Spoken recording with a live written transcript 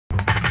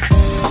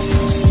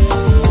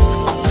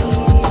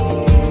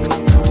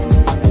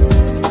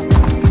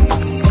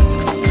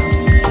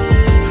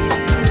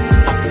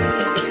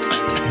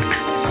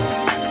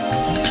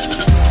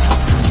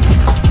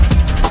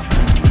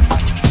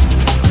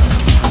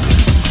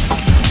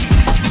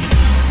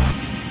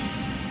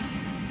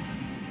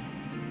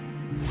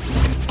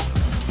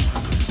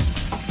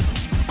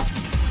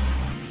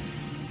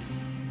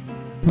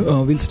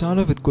We'll start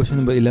off with question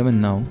number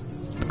 11 now.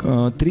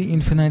 Three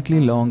infinitely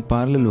long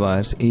parallel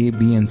wires A,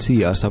 B and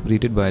C are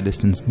separated by a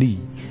distance d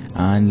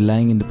and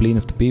lying in the plane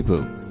of the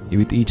paper,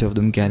 with each of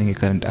them carrying a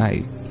current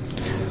I.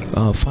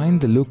 Find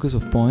the locus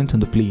of points on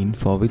the plane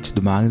for which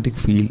the magnetic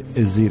field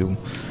is 0.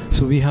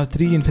 So we have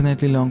three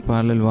infinitely long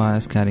parallel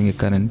wires carrying a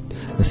current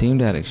in the same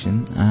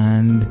direction,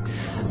 and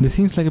this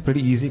seems like a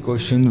pretty easy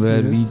question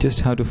where we just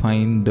have to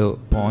find the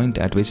point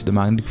at which the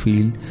magnetic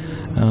field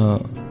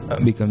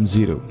becomes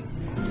 0.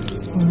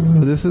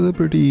 This is a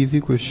pretty easy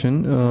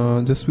question.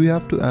 Just we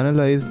have to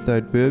analyze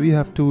that where we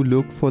have to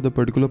look for the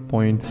particular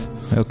points.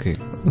 Okay.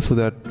 So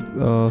that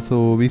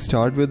so we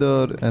start with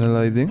our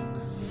analyzing.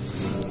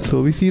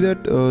 So we see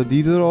that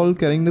these are all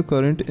carrying the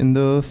current in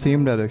the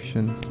same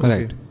direction. Okay.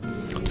 Right.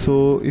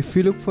 So if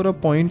we look for a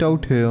point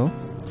out here,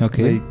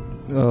 okay,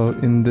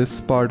 like in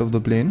this part of the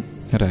plane,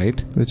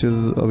 right, which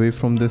is away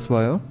from this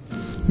wire,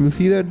 we'll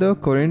see that the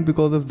current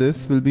because of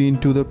this will be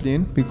into the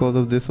plane, because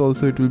of this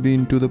also it will be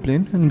into the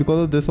plane, and because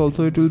of this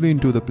also it will be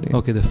into the plane.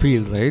 Okay, the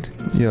field, right?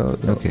 Yeah.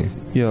 Okay.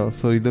 Yeah,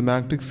 sorry, the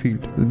magnetic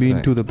field will be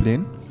into the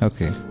plane.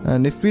 Okay.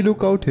 And if we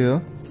look out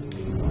here,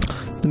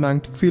 the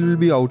magnetic field will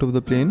be out of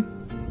the plane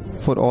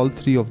for all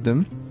three of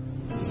them.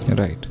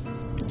 Right.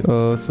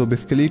 So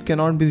basically it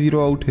cannot be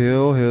 0 out here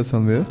or here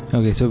somewhere.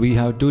 Okay, so we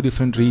have two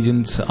different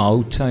regions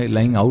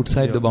lying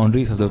outside the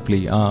boundaries of the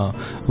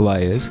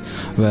wires,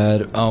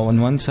 where on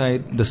one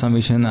side the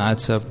summation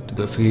adds up to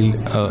the field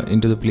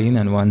into the plane,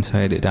 and one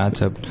side it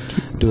adds up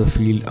to a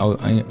field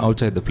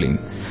outside the plane.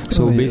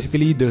 So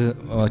basically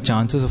the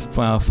chances of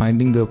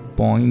finding the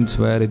points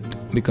where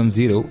it becomes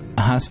 0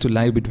 has to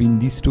lie between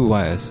these two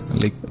wires,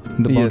 like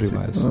the boundary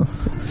wires.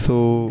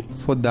 So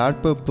for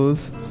that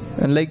purpose,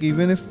 and like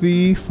even if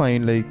we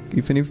find, like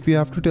even if we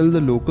have to tell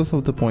the locus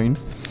of the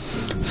points,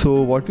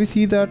 so what we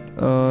see that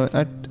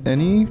at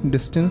any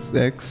distance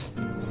x,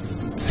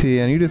 say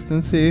any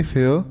distance, say if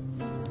here,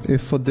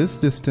 if for this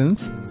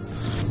distance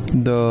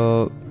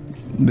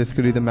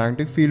basically the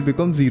magnetic field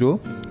becomes 0,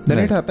 then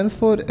it happens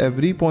for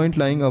every point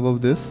lying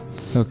above this.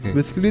 Okay.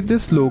 Basically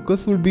this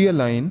locus would be a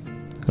line,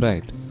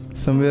 right,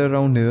 somewhere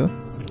around here.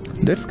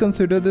 Let's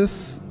consider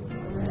this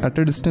at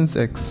a distance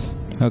x.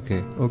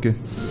 Okay. Okay.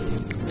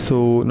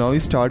 So now we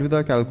start with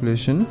our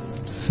calculation.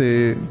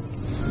 Say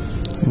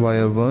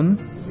wire 1,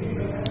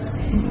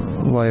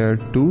 wire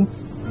 2,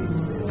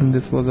 and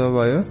this was our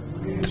wire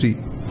 3.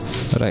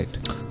 Right.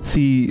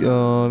 See,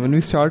 when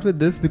we start with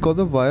this, because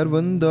of wire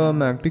 1 the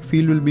magnetic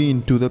field will be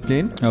into the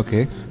plane.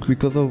 Okay.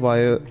 Because of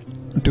wire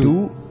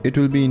 2 it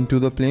will be into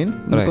the plane.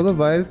 Because of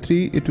wire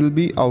 3 it will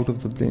be out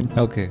of the plane.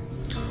 Okay.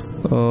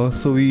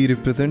 So we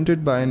represent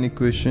it by an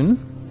equation.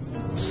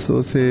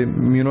 So say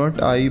mu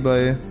naught I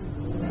by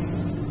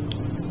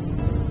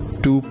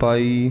 2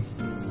 pi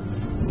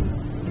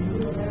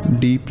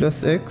d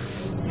plus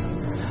x.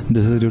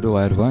 This is due to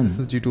wire 1. This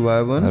is due to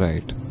wire 1.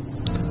 Right.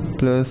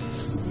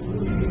 Plus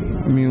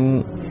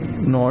mu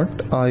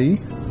naught I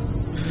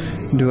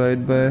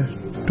divided by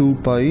 2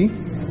 pi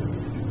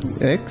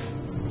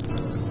x.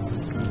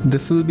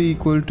 This will be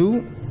equal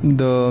to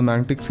the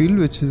magnetic field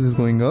which is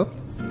going up.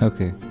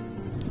 Okay.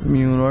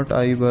 Mu naught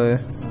I by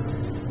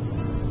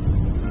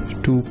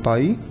 2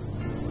 pi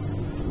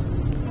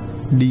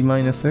d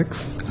minus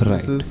x.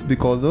 Right. This is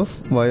because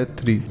of wire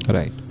 3.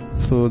 Right.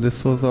 So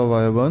this was our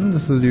wire 1,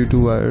 this is due to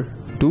wire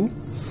 2.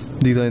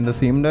 These are in the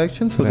same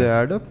direction, so they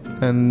add up,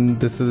 and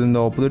this is in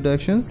the opposite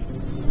direction,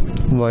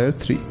 wire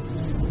 3.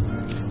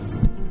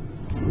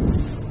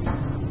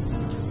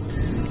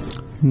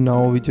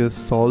 Now we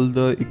just solve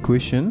the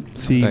equation.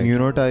 See, mu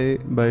naught I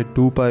by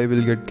 2 pi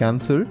will get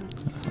cancelled.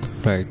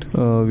 Right.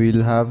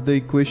 We'll have the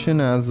equation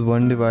as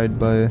 1 divided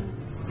by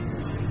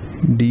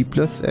d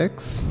plus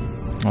x.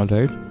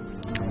 Alright.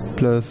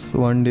 Plus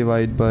 1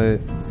 divided by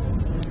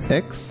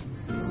x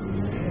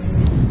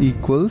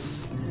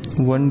equals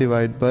 1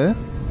 divided by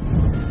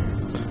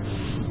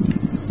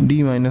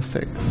d minus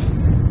x.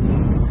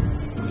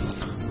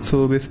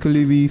 So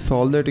basically we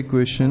solve that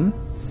equation.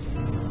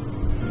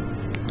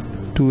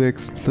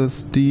 2x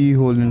plus d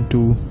whole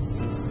into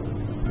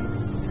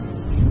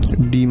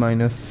d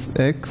minus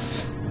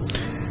x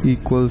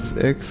equals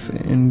x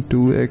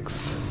into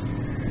x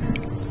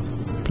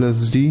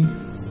plus d.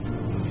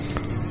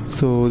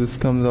 So this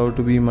comes out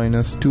to be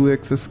minus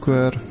 2x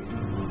square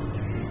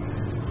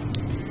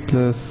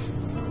plus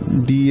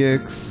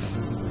dx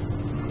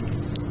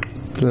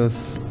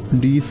plus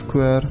d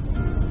square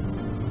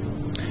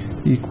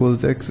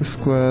equals x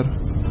square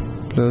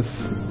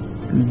plus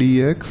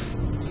dx.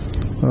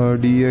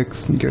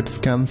 Dx gets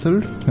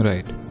cancelled.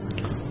 Right.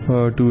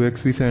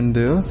 2x we send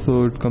there,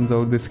 so it comes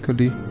out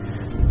basically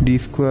d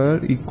square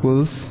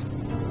equals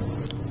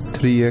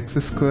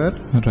 3x square.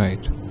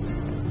 Right.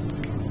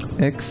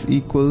 X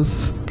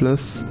equals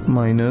plus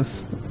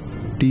minus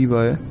d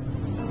by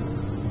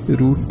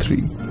root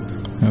 3.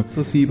 Okay.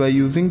 So see, by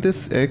using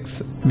this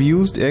x, we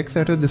used x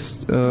at a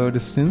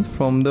distance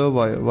from the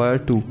wire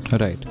 2.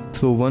 Right.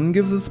 So one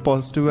gives us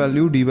positive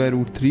value d by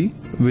root 3,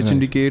 which Right.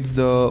 indicates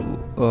the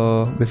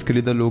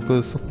basically the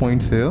locus of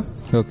points here.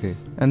 Okay.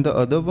 And the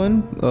other one,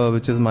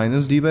 which is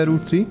minus d by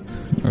root 3,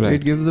 Right.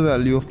 it gives the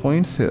value of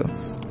points here.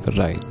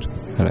 Right.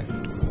 Right.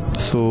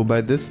 So by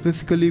this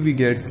basically we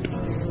get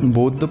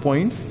both the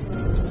points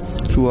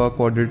through our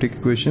quadratic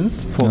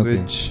equations, for Okay.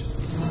 which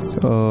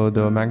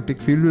the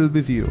magnetic field will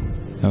be 0.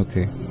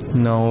 Okay.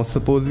 Now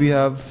suppose we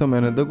have some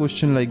another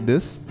question like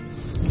this,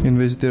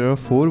 in which there are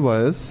 4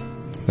 wires,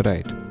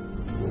 Right.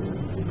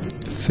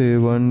 say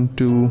 1,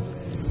 2,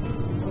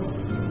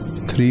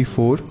 3,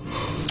 4.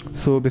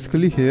 So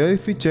basically here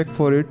if we check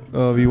for it,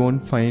 we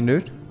won't find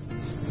it,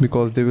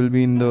 because they will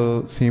be in the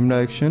same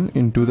direction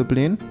into the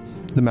plane,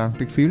 the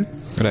magnetic field.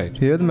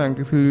 Right. Here the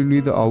magnetic field will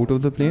be the out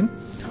of the plane.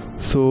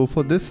 So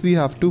for this we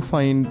have to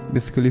find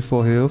basically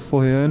for here,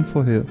 and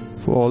for here,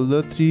 for all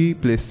the 3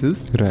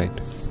 places.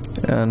 Right.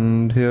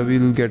 And here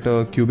we'll get a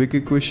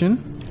cubic equation,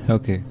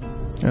 Okay.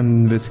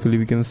 and basically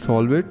we can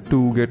solve it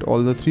to get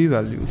all the 3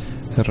 values.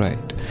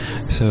 Right.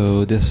 So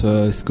this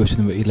was question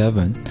number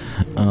 11,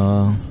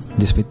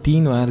 जिसमें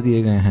 3 wire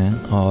दिए गए हैं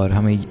और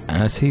हमें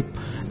ऐसे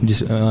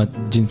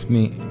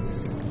जिसमें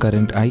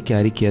current I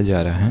carry किया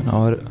जा रहा है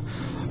और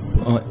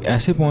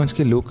ऐसे पॉइंट्स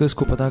के लोकस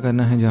को पता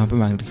करना है जहाँ पे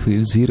मैग्नेटिक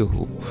फील्ड 0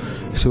 हो.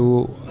 सो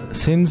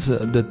since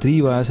the 3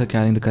 wires are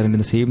carrying the current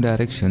in the same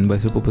direction by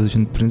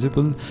superposition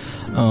principle,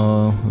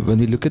 when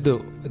we look at the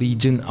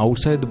region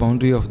outside the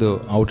boundary of the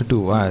outer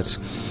 2 wires,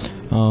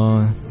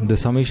 the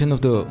summation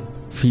of the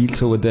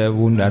fields over there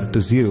won't add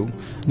to 0,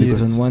 because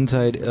Yes. on one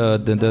side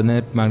the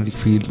net magnetic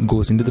field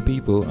goes into the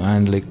people,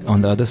 and like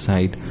on the other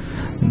side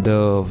the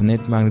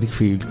net magnetic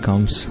field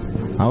comes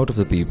out of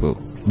the people,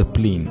 the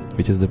plane,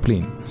 which is the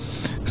plane.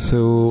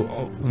 So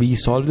we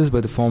solve this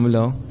by the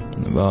formula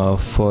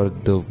for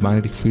the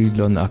magnetic field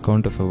on the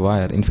account of a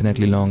wire,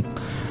 infinitely long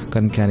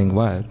current carrying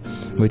wire,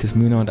 which is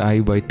mu naught I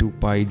by 2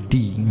 pi d,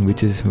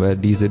 which is where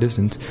d is the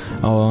distance.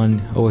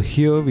 Over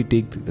here we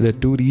take the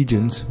 2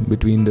 regions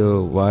between the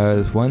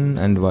wire 1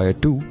 and wire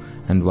 2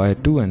 and wire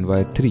 2 and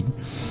wire 3,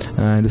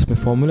 and उसमें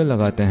formula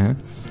लगाते हैं,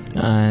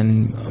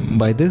 and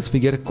by this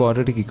we get a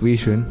quadratic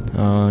equation,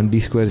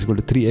 d square is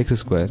equal to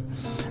 3x square.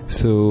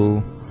 So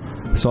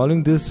solving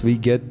this we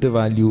get the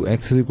value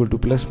x is equal to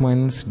plus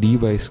minus d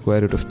by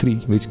square root of 3,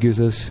 which gives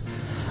us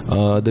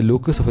the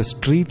locus of a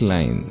straight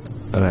line,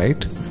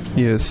 right?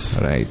 Yes.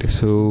 Right.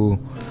 So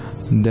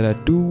there are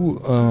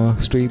 2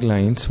 straight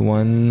lines,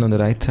 one on the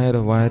right side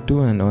of wire 2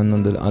 and one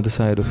on the other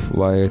side of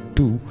wire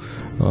 2,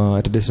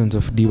 at a distance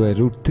of d by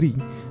root 3,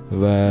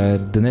 where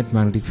the net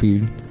magnetic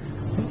field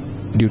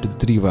due to the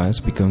 3 wires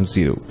becomes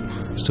 0.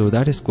 So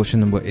that is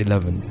question number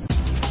 11.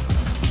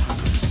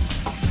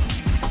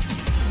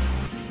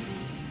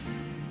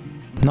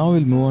 Now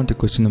we'll move on to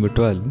question number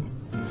 12.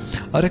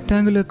 A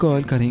rectangular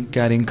coil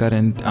carrying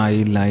current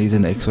I lies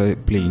in the xy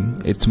plane.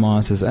 Its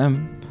mass is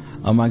m.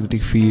 A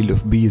magnetic field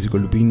of B is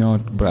equal to B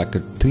naught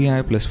bracket 3I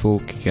plus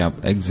 4k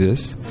cap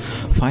exists.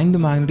 Find the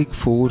magnetic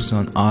force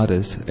on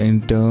RS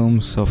in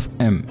terms of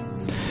m.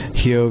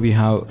 Here we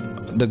have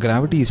the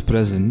gravity is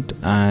present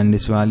and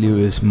its value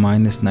is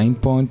minus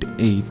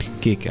 9.8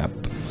 k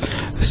cap.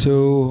 So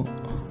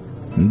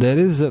there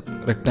is a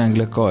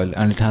rectangular coil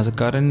and it has a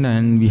current,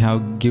 and we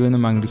have given a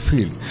magnetic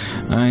field,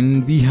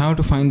 and we have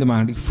to find the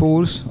magnetic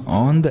force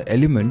on the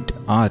element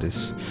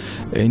RS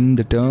in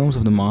the terms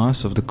of the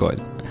mass of the coil.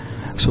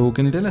 So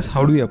can you tell us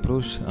how do we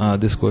approach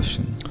this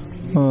question?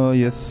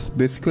 Yes,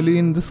 basically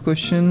in this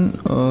question,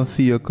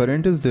 see, a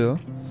current is there.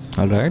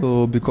 Alright.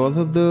 So because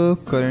of the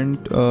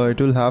current,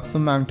 it will have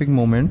some magnetic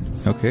moment,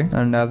 Okay.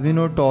 and as we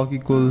know, torque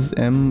equals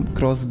m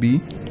cross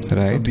b.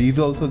 Right. B is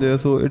also there,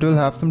 so it will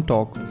have some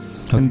torque,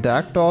 and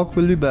that torque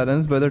will be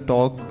balanced by the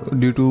torque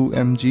due to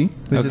mg,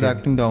 which is Okay.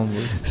 acting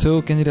downwards.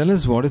 So can you tell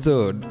us what is the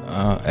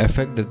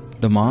effect that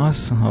the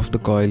mass of the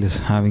coil is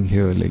having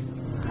here? Like,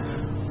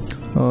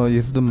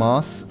 Yes, the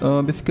mass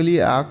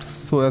basically acts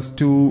so as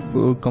to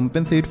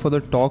compensate for the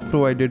torque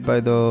provided by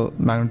the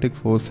magnetic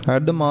force.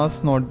 Had the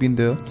mass not been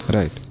there,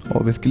 right.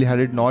 or basically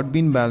had it not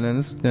been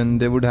balanced, then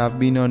there would have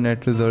been a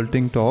net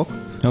resulting torque,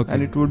 Okay.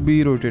 and it would be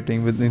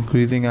rotating with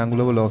increasing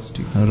angular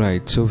velocity.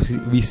 Right. So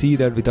we see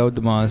that without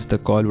the mass, the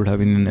coil would have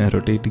been in a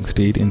rotating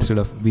state instead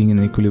of being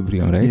in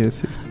equilibrium, right?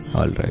 Yes, yes.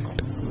 All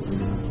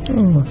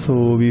right.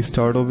 So we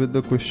start off with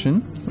the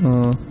question.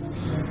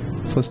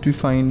 First we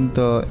find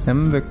the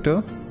m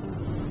vector,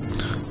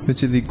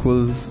 which is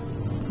equals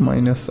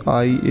minus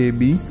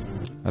IAB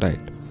Right.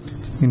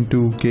 into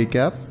k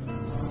cap,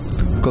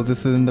 because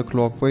this is in the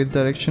clockwise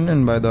direction,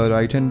 and by the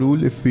right hand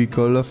rule, if we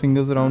curl our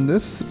fingers around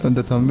this,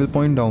 the thumb will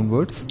point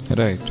downwards.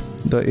 Right.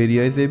 The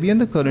area is AB and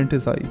the current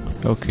is I.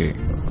 Okay.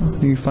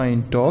 We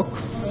find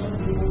torque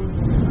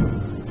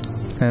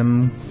m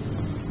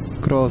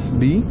cross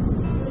B,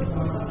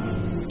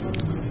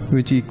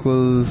 which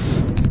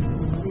equals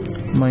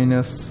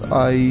minus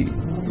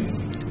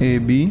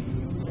IAB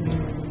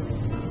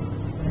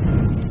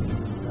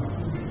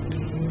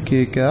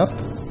k cap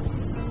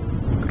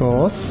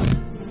cross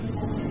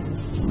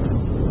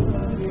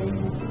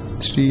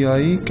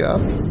 3I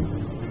cap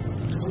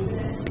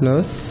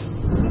plus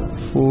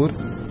for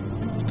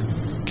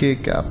k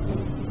cap.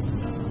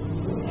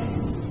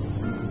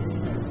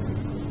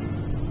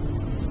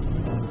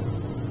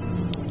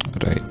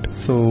 Right.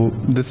 So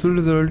this will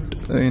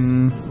result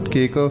in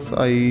k cross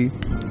I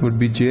would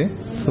be j.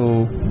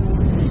 So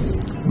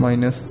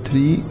minus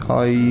 3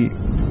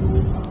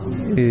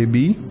 IAB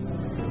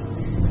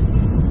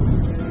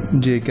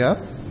j cap.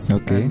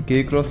 Okay. And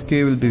k cross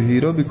k will be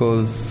 0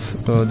 because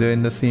they're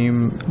in the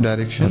same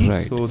direction.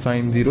 Right. So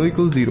sine 0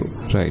 equals 0.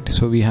 Right.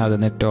 So we have the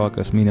net torque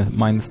as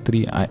minus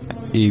 3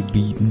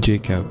 AB j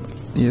cap.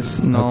 Yes.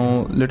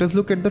 Now let us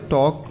look at the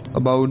torque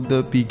about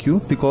the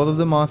PQ because of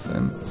the mass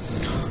m.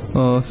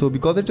 So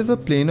because it is a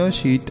planar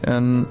sheet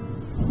and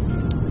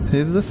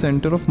here is the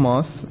center of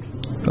mass.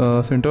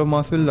 Center of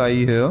mass will lie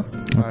here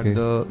at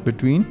the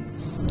between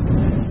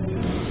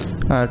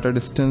at a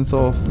distance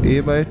of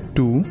a by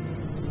 2.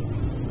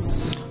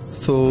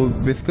 So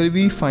basically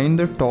we find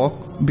the torque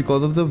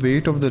because of the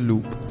weight of the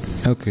loop.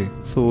 Okay.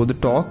 So the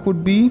torque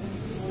would be,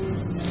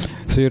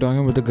 so you're talking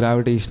about the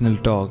gravitational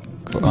torque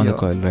on the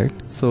coil, right?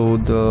 So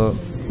the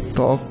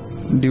torque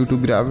due to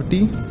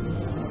gravity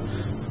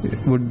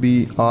would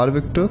be r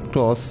vector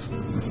cross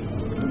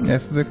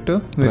f vector,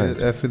 where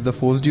f is the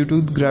force due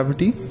to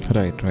gravity.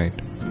 Right.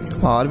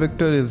 R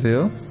vector is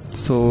here.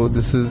 So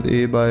this is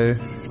a by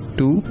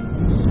 2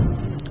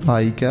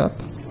 I cap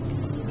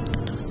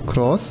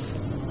cross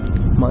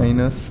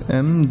minus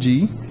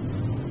mg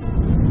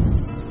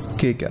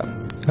k cap.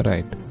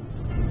 Right.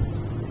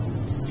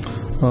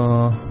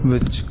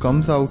 Which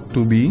comes out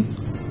to be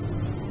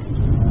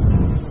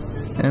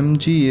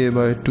mg a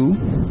by 2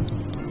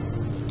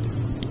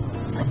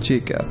 j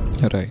cap.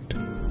 Right.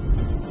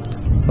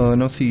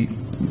 Now see,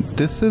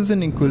 this is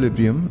in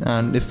equilibrium,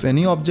 and if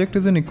any object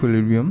is in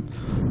equilibrium,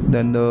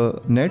 then the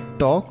net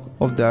torque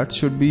of that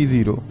should be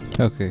 0.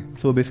 Okay.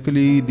 So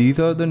basically these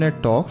are the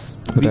net torques.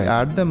 We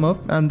add them up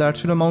and that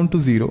should amount to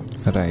 0.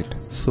 Right.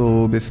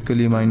 So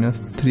basically minus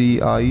 3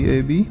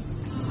 IAB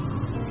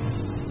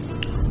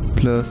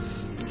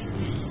plus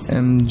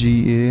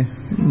mga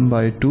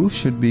by 2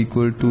 should be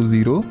equal to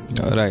 0.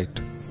 Right.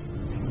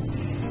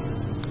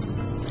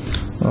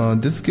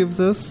 This gives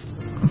us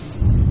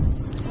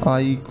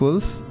I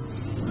equals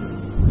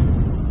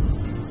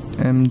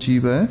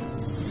mg by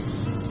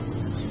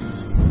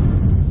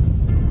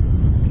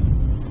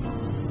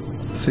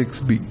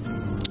 6b.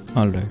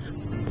 Alright.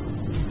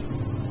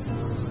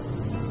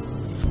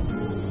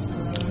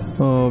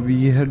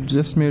 We had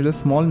just made a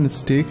small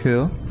mistake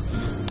here.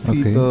 See,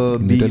 Okay.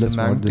 Can B, you tell the us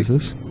what magnetic. this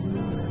is?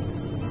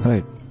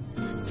 Right.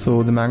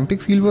 So the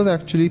magnetic field was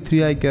actually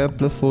 3 I cap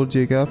plus 4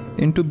 j cap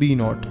into B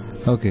naught.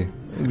 Okay.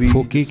 We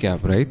 4k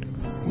cap, right?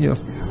 Yeah.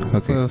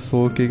 Okay.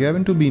 4 k cap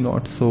into B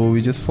naught. So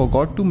we just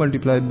forgot to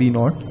multiply B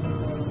naught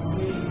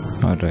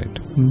Alright.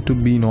 into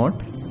B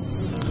naught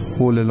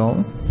whole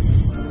along.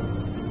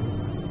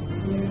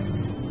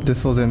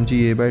 This was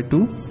mg a by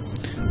 2.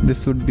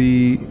 This would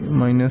be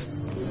minus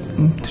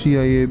 3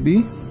 IAB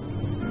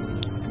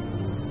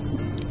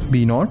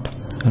B naught.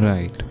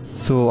 Right.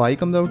 So I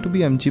comes out to be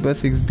mg by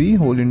 6b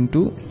whole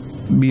into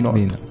B naught.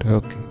 B naught.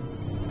 Okay.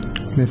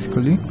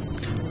 Basically.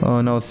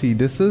 Now see,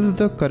 this is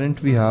the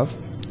current we have.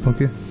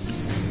 Okay.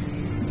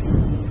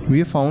 We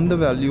have found the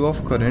value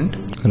of current.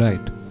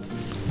 Right.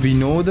 We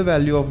know the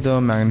value of the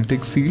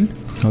magnetic field.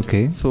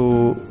 Okay.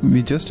 So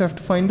we just have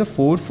to find the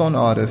force on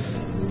RS.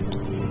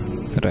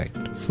 Right.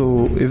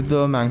 So if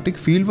the magnetic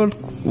field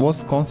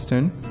was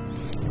constant,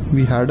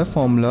 we had a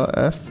formula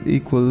F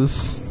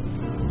equals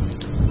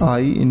I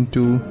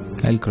into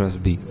L cross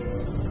B.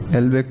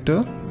 L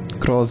vector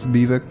cross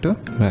B vector.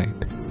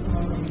 Right.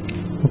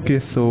 Okay,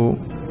 so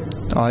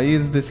I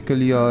is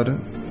basically our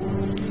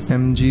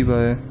mg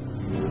by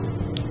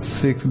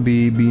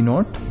 6b b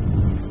naught.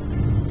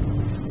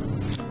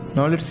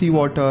 Now let's see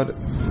what our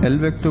L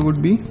vector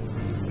would be.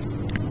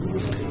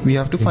 We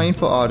have to find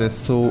for RS.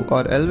 So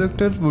our L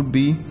vector would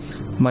be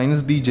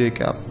minus b j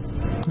cap.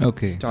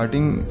 Okay.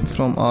 Starting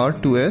from R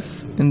to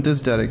S in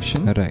this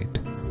direction. Right.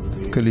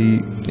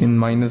 Basically in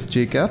minus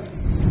j cap.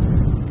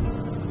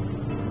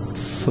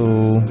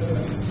 So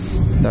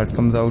that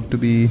comes out to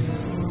be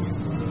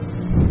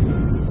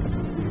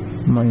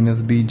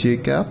minus b j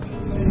cap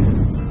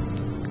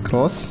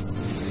cross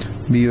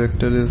b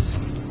vector is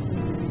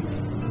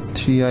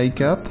 3 I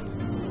cap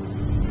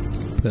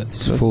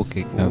Plus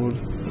 4k cap. 4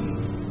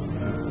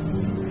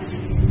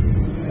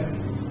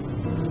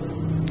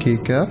 k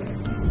cap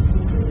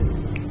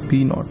b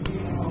naught.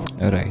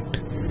 Right.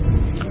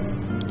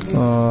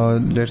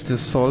 Let's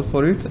just solve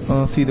for it.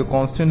 See, the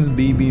constant is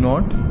b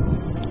naught.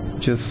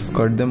 Just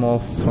cut them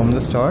off from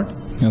the start.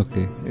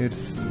 Okay.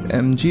 It's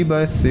mg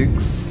by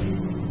 6.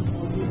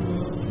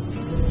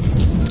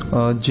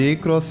 J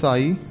cross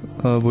I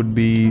would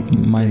be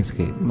Minus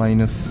k.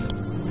 minus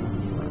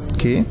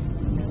k.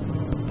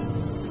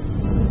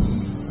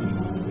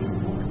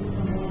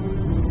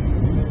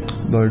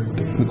 But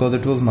because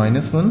it was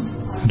minus 1,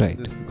 Right.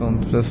 this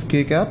becomes plus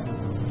k cap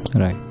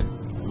Right.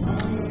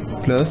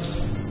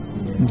 plus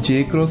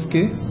j cross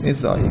k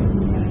is I.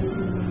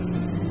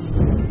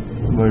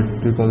 But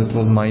because it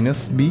was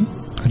minus b,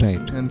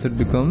 Right. Hence it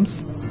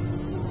becomes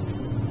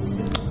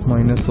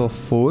minus of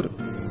 4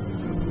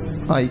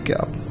 I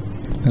cap.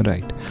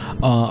 Right.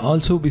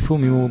 Also, before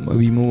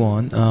we move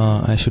on,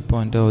 I should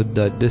point out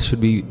that this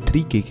should be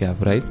 3 k cap,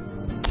 right?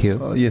 Here.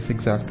 Yes,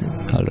 exactly.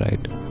 All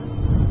right.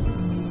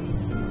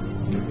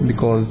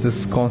 Because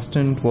this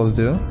constant was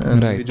there,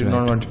 and we did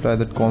not multiply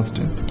that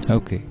constant.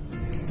 Okay.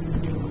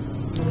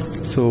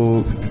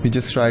 So we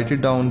just write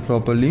it down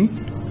properly.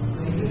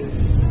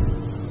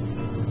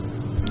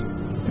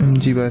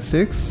 mg by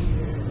 6,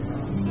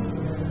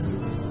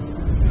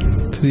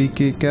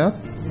 3k cap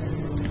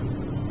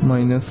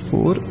minus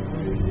 4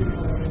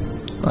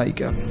 I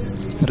cap.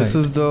 This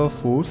is the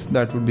force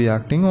that would be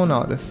acting on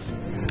RS.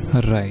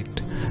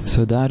 Right.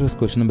 So that was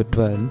question number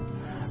 12,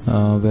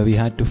 where we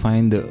had to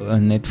find the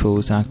net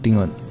force acting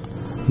on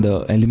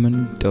the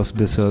element of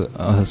this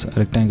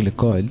rectangular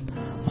coil,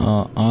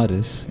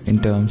 RS, in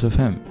terms of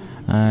M.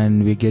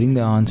 And we're getting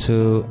the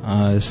answer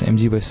as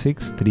mg by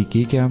 6,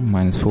 3k cap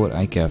minus 4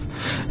 I cap.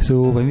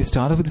 So when we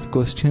start off with this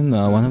question,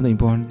 one of the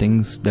important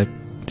things that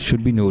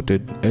should be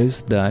noted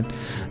is that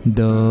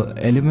the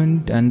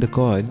element and the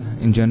coil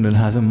in general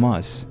has a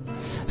mass.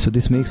 So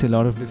this makes a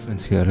lot of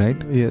difference here,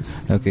 right?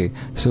 Yes. Okay.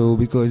 So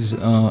because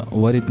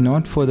were it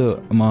not for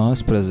the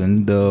mass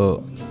present,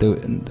 the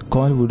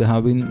coil would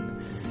have been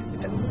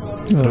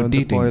rotating.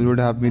 The coil would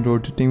have been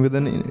rotating with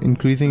an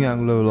increasing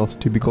angular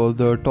velocity because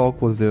the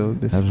torque was there.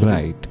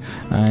 Right.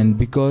 And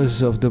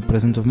because of the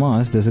presence of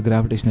mass, there's a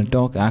gravitational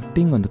torque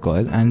acting on the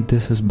coil, and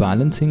this is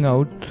balancing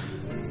out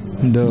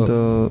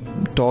the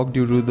torque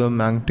due to the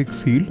magnetic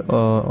field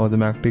or the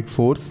magnetic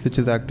force which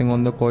is acting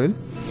on the coil.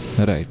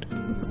 Right.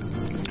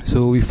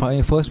 So we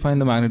first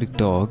find the magnetic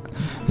torque,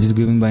 which is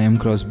given by m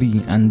cross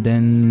b, and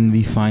then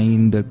we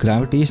find the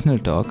gravitational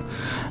torque.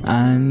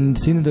 And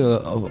since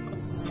the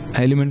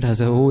element as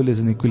a whole is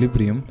in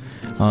equilibrium,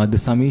 the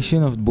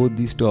summation of both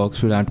these torques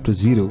should add to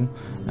 0,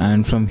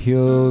 and from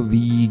here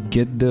we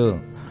get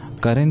the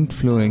current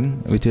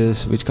flowing,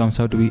 which comes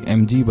out to be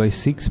mg by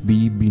 6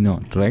 b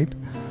b0, right?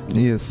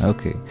 Yes.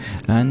 Okay.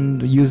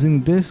 And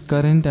using this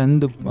current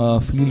and the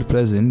field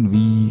present,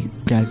 we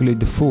calculate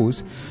the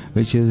force,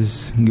 which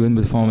is given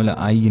by the formula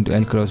I into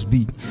L cross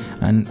B,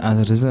 and as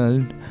a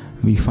result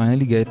we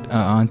finally get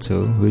our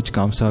answer, which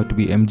comes out to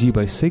be mg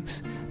by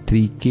 6,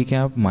 3 k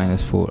cap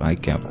minus 4 I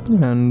cap.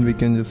 And we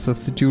can just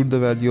substitute the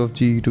value of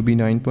g to be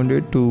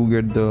 9.8 to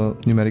get the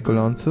numerical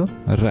answer.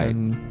 Right.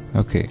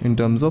 Okay. In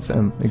terms of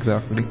m,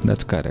 exactly.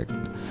 That's correct.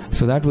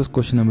 So that was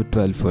question number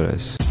 12 for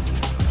us.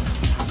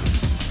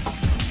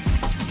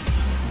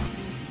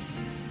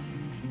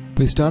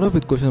 We start off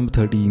with question number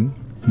 13.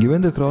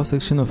 Given the cross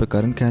section of a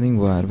current carrying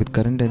wire with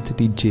current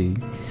density J,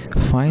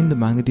 find the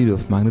magnitude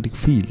of magnetic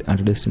field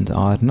at a distance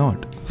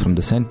R0 from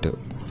the center.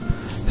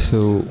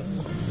 So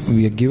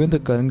we are given the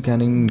current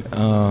carrying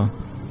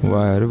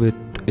wire with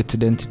its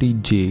density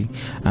J,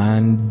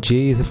 and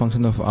J is a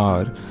function of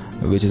R,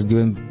 which is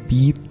given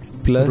P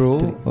plus rho.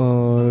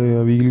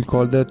 Yeah, we will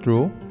call that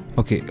rho.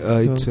 Okay,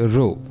 it's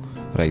rho.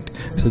 Right.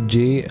 So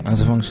J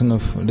as a function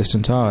of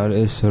distance R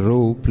is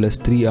rho plus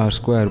 3r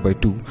square by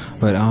 2,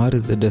 where R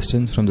is the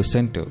distance from the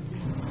center.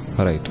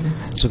 Alright.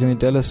 So can you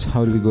tell us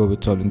how do we go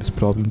about solving this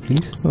problem,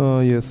 please?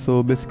 Yes.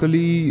 So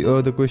basically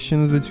the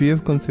questions which we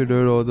have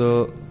considered,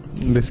 or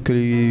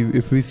basically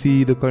if we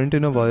see the current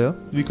in a wire,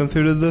 we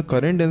consider the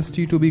current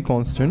density to be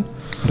constant.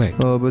 Right.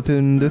 But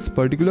in this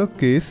particular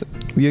case,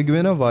 we are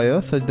given a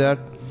wire such that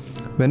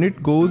when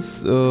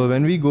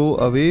we go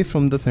away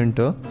from the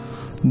center,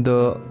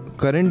 the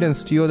current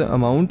density or the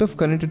amount of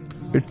current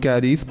it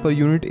carries per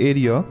unit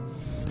area,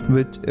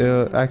 which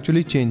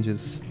actually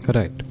changes.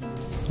 Right.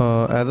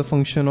 As a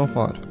function of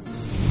R.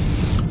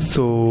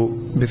 So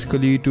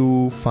basically,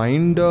 to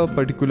find a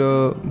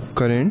particular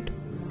current,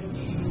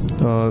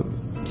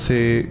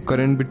 say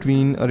current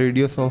between a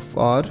radius of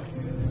R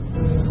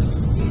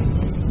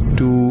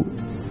to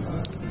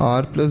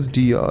R plus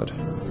dr,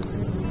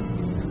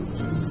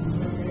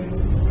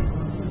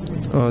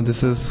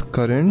 this is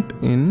current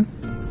in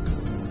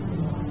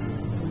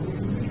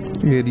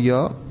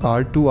area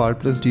R to R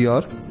plus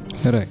dr.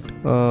 Right.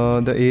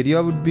 The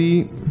area would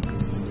be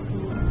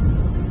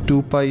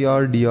 2 pi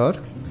r dr,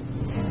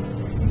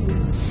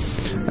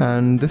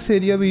 and this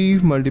area we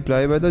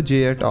multiply by the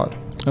j at r.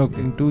 Okay.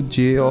 Into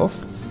j of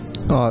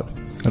r.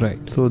 Right.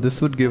 So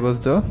this would give us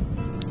the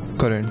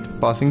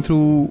current passing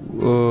through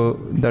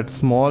that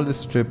small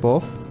strip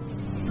of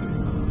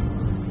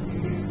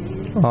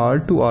R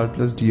to R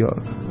plus dr.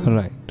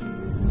 Right.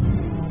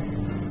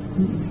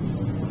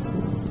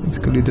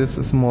 Basically this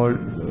small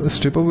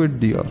strip of it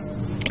dr.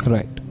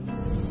 Right.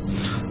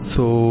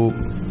 So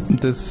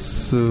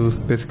this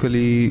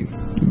basically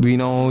we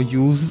now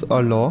use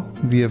a law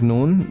we have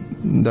known,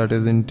 that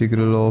is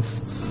integral of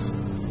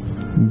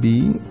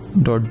B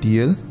dot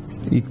dl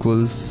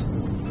equals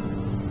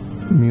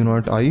mu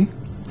naught I.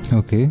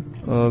 Okay.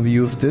 We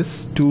use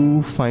this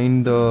to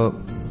find the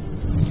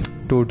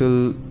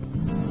total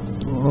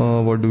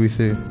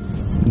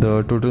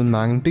the total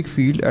magnetic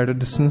field at a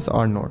distance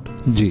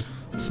R0. G.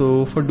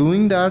 So for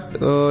doing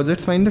that,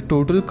 let's find the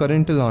total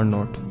current till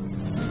R0.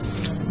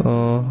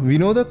 We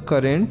know the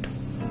current,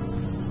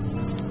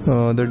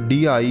 the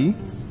di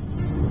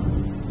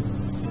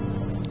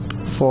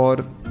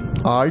for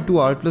R to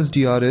R plus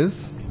dr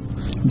is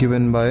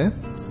given by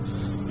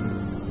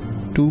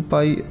 2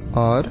 pi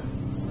r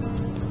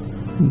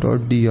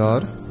dot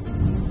dr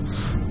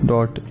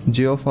dot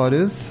j of r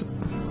is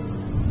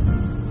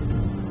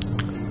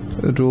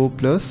rho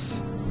plus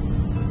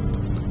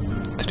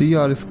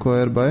 3r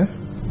square by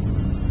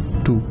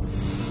 2.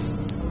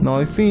 Now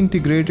if we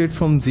integrate it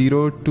from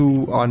 0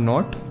 to r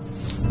naught,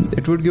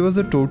 it would give us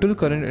the total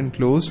current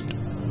enclosed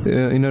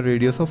in a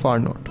radius of r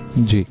naught.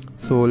 G.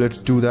 So let's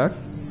do that.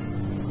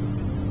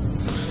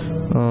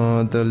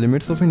 The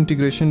limits of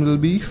integration will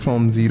be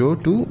from 0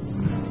 to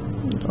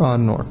r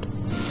naught.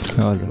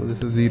 All right. So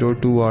this is 0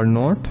 to r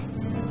naught.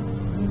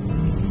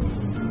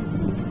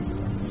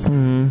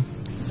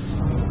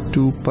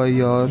 2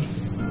 pi r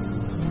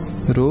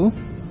rho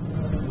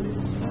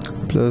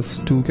plus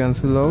 2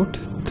 cancel out,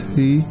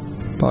 3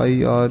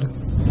 pi r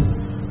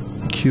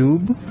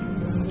cube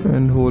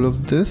and whole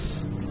of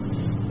this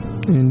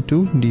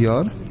into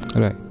dr.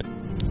 Right.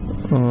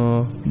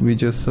 We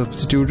just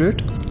substitute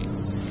it.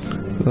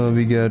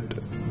 We get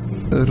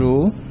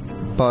rho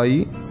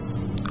pi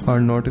r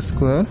naught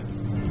square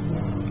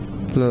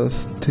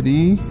plus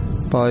 3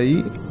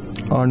 pi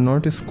r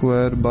naught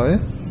square by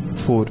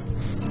 4.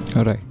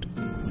 All right.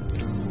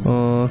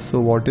 So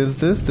what is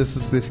this? This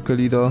is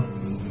basically the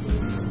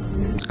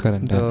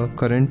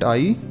current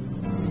I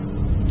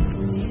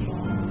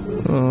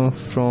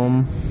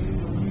from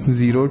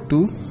 0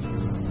 to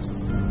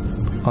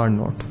r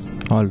naught.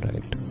 All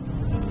right.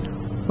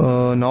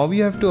 Now we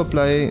have to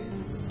apply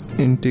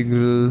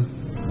integral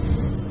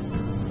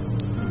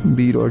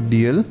b dot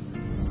dl.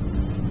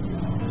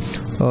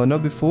 Now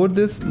before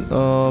this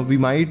we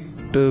might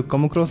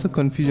come across a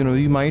confusion.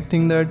 We might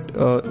think that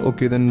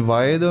okay, then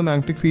why the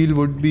magnetic field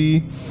would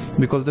be,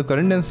 because the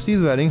current density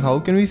is varying, how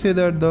can we say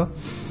that the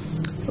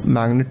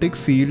magnetic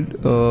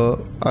field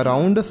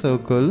around a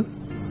circle,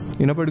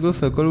 in a particular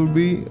circle, would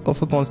be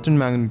of a constant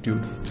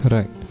magnitude?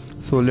 Right.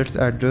 So let's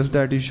address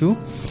that issue.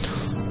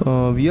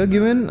 We are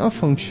given a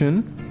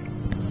function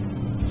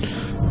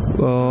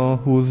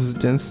whose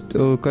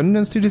current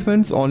density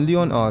depends only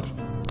on r.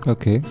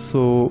 Okay.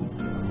 So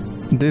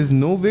there is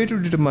no way to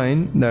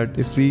determine that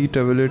if we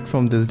travel it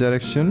from this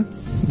direction,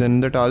 then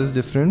that r is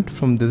different,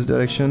 from this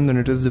direction then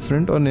it is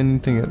different, or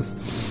anything else.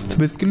 So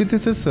basically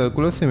this is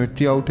circular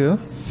symmetry out here.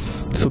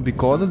 So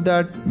because of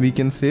that we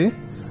can say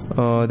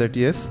that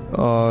yes,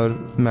 our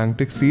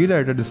magnetic field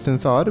at a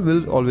distance r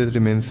will always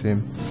remain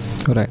same.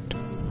 Right.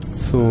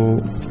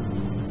 So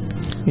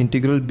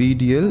integral b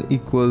dl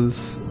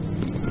equals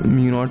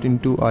mu naught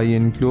into I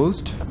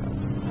enclosed.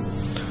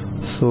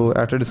 So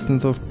at a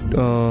distance of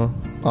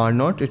r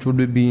naught, it would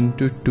be b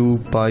into 2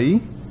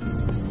 pi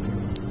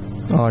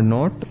r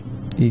naught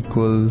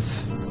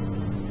equals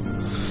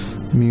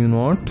mu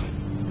naught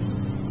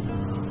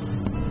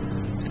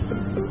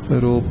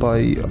rho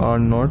pi r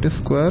naught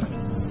square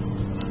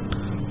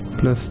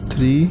plus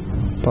 3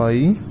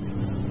 pi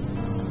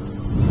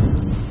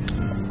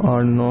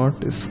r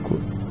naught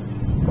square.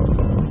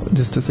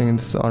 Just a second,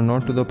 this is r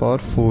naught to the power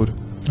 4.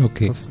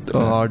 Okay.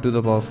 R to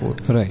the power 4.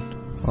 Right.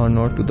 R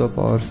naught to the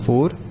power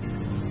 4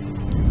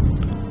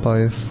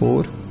 by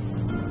 4.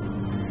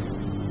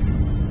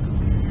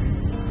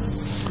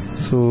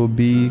 So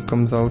B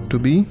comes out to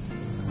be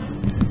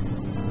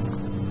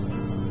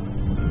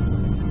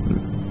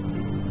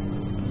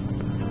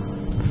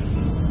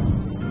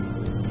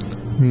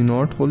mu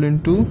naught whole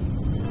into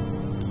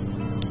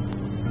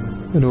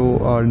rho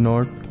R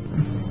naught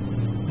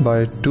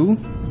by 2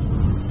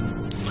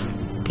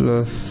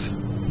 plus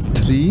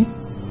 3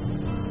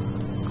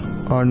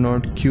 R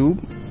naught cube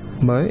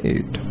by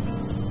 8.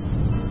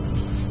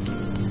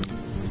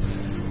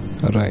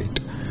 Right.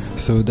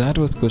 So that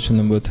was question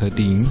number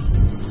 13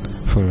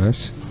 for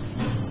us,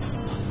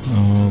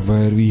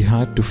 where we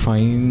had to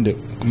find the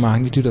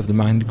magnitude of the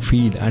magnetic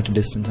field at a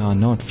distance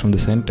r0 from the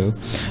center,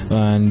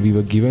 and we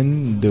were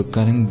given the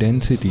current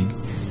density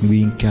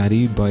being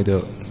carried by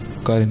the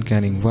current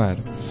carrying wire.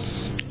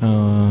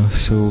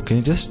 So can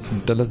you just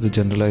tell us the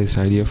generalized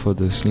idea for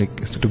this, like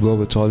to go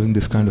about solving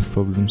this kind of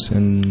problems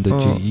in the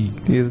JE?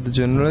 Yes, the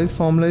generalized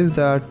formula is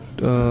that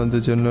the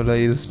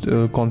generalized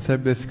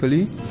concept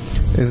basically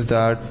is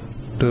that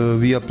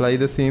we apply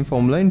the same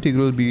formula,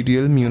 integral b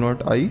dl mu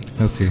naught I.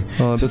 Okay.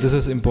 So this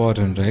is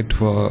important, right,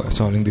 for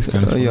solving this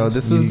kind of yeah,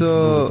 this is the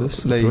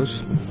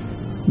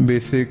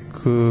basic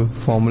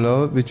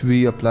formula which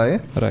we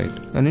apply. Right.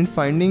 And in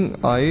finding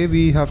I,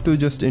 we have to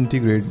just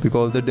integrate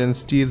because the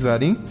density is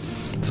varying.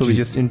 So we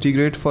just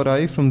integrate for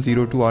I from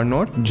 0 to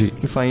r0. G.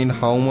 We find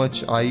how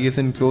much I is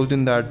enclosed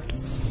in that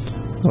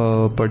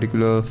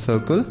particular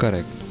circle.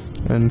 Correct.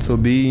 And so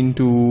B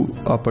into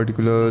a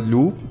particular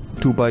loop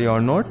 2 pi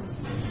r0,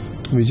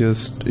 we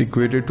just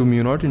equate it to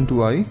mu naught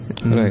into I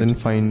and then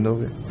find the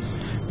way.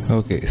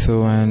 Okay,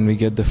 so and we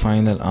get the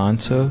final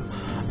answer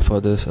for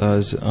this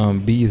as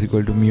B is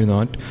equal to mu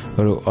naught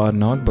rho r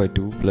naught by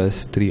 2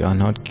 plus 3 r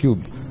naught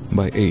cube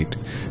by 8.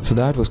 So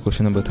that was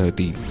question number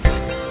 13.